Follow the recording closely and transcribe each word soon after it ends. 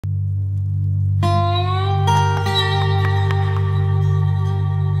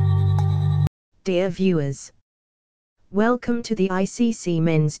Dear viewers, welcome to the ICC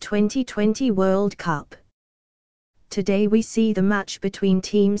Men's 2020 World Cup. Today we see the match between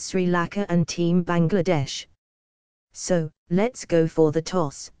Team Sri Lanka and Team Bangladesh. So, let's go for the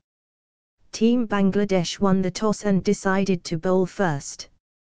toss. Team Bangladesh won the toss and decided to bowl first.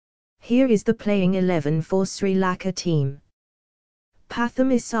 Here is the playing 11 for Sri Lanka team.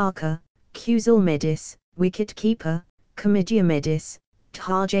 Pathum Isaka, Kusal Medis, wicket-keeper, Kamadia Medis,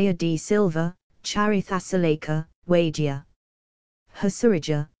 Tajaya D. Silva, Charith Asaleka, Wadia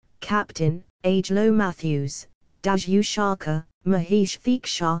Hasuraja, captain, Ajlo Matthews, Daju Sharka, Mahesh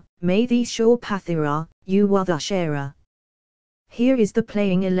Theeksha, Mathi Shaw Pathira, Uwadhashera. Here is the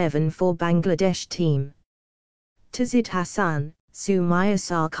playing 11 for Bangladesh team. Tazid Hassan, Sumaya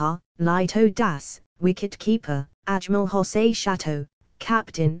Sarkar, Lito Das, wicket-keeper, Ajmal Hossain Chateau,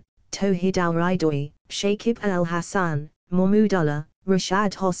 captain, Tauhid Al-Raidoi, Shakib Al-Hassan, Mahmudullah,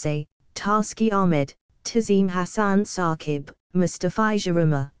 Rashad Hossain, Taski Ahmed, Tazim Hassan Saqib, Mustafizur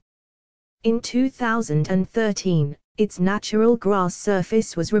Rahman. In 2013, its natural grass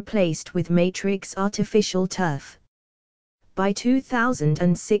surface was replaced with matrix artificial turf. By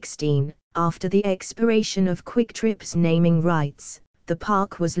 2016, after the expiration of Quick Trip's naming rights, the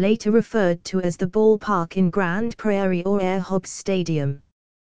park was later referred to as the Ballpark in Grand Prairie or Air Hogs Stadium.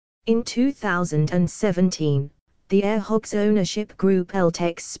 In 2017, the Air Hogs ownership group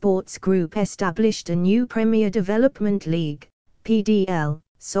Eltex Sports Group established a new Premier Development League, PDL,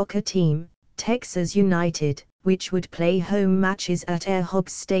 soccer team, Texas United, which would play home matches at Air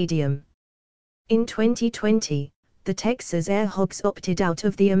Hogs Stadium. In 2020, the Texas Air Hogs opted out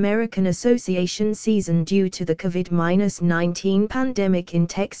of the American Association season due to the COVID-19 pandemic in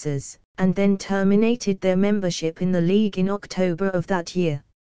Texas, and then terminated their membership in the league in October of that year.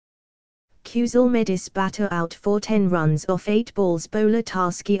 Kusal Medis batter out for 10 runs off 8 balls. Bowler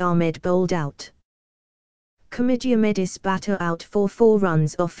Taski Ahmed bowled out. Kamadia Medis batter out for 4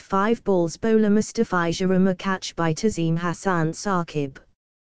 runs off 5 balls. Bowler Mustafizur Rahman catch by Tazim Hassan Saqib.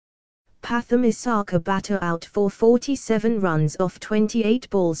 Pathum Isaka batter out for 47 runs off 28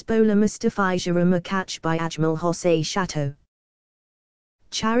 balls. Bowler Mustafizur Rahman catch by Ajmal Hossain Chateau.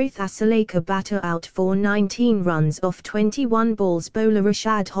 Charith Asaleka batter out for 19 runs off 21 balls. Bowler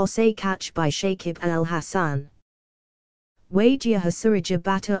Rashad Hossain catch by Shakib Al-Hassan. Wadia Hasuraja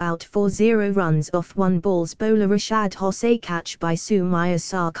batter out for 0 runs off 1 balls. Bowler Rashad Hossain catch by Sumaya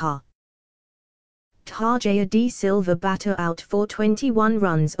Sarkar. Tajaya D. Silva batter out for 21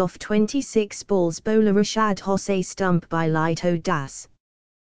 runs off 26 balls. Bowler Rashad Hossain stump by Lito Das.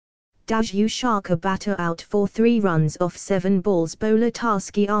 Daju Sharka batter out for 3 runs off 7 balls. Bowler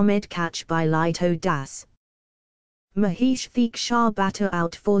Taski Ahmed catch by Lito Das. Mahesh Theeksha batter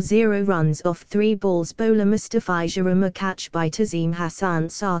out for 0 runs off 3 balls. Bowler Mustafizur Rahman catch by Tazim Hassan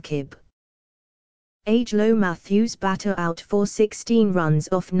Saqib. Ajlo Matthews batter out for 16 runs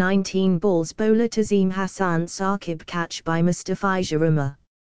off 19 balls. Bowler Tazim Hassan Saqib catch by Mustafizur Rahman.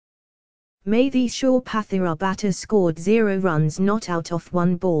 Mathi Shaw Pathira batter scored 0 runs not out of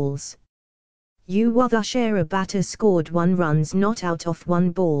 1 balls. Uwadhashera batter scored 1 runs not out of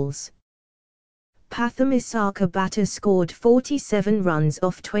 1 balls. Pathum Isaka batter scored 47 runs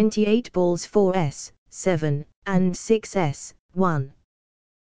off 28 balls. 4s, 7, and 6s, 1.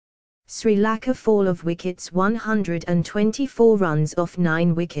 Sri Lanka fall of wickets 124 runs off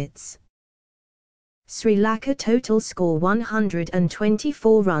 9 wickets. Sri Lanka total score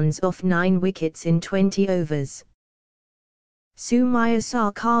 124 runs off 9 wickets in 20 overs. Sumaya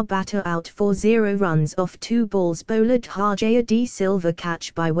Sarkar batter out for 0 runs off 2 balls. Bowler Tajaya D. Silva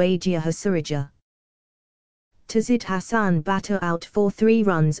catch by Wadia Hasuraja. Tazid Hassan batter out for 3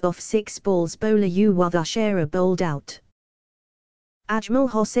 runs off 6 balls. Bowler Uwadhashera bowled out. Ajmal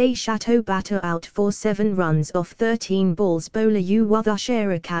Hossain Chateau batter out for 7 runs off 13 balls. Bowler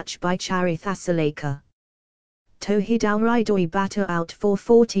Uwadhashera catch by Charith Asaleka. Tauhid Al-Raidoi batter out for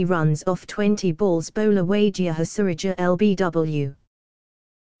 40 runs off 20 balls. Bowler Wadia Hasuraja LBW.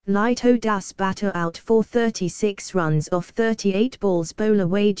 Lito Das batter out for 36 runs off 38 balls. Bowler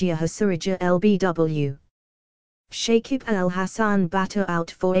Wadia Hasuraja LBW. Shakib Al-Hassan batter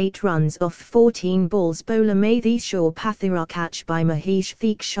out for 8 runs off 14 balls. Bowler Mathi Shaw Pathira catch by Mahesh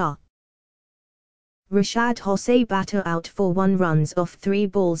Theeksha. Rashad Hossain batter out for 1 runs off 3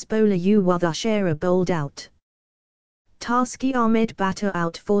 balls. Bowler Uwadhashera bowled out. Taski Ahmed batter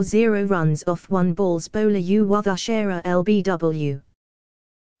out for 0 runs off 1 balls. Bowler Uwadhashera LBW.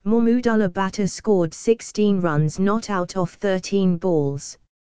 Mahmudullah batter scored 16 runs not out of 13 balls.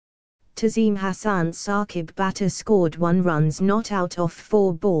 Tazim Hassan Saqib batter scored 1 runs not out of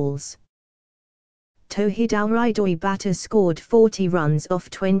 4 balls. Tauhid Al-Raidoi batter scored 40 runs off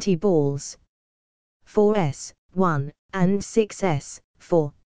 20 balls. 4s, 1, and 6s,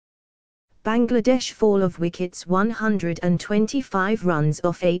 4. Bangladesh fall of wickets 125 runs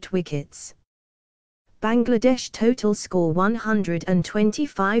off 8 wickets. Bangladesh total score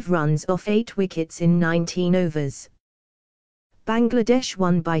 125 runs off 8 wickets in 19 overs. Bangladesh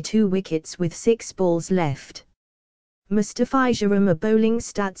won by 2 wickets with 6 balls left. Mustafizur bowling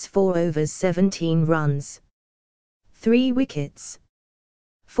stats 4 overs 17 runs. 3 wickets.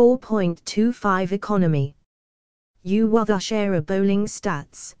 4.25 economy. Yofan bowling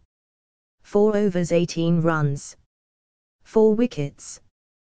stats. 4 overs 18 runs. 4 wickets.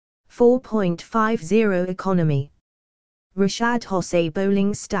 4.50 economy. Rashad Hosse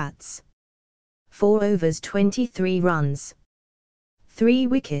bowling stats. 4 overs 23 runs. 3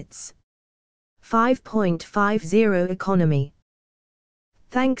 wickets. 5.50 economy.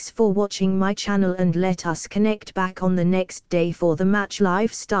 Thanks for watching my channel and let us connect back on the next day for the match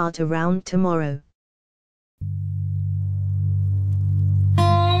live start around tomorrow.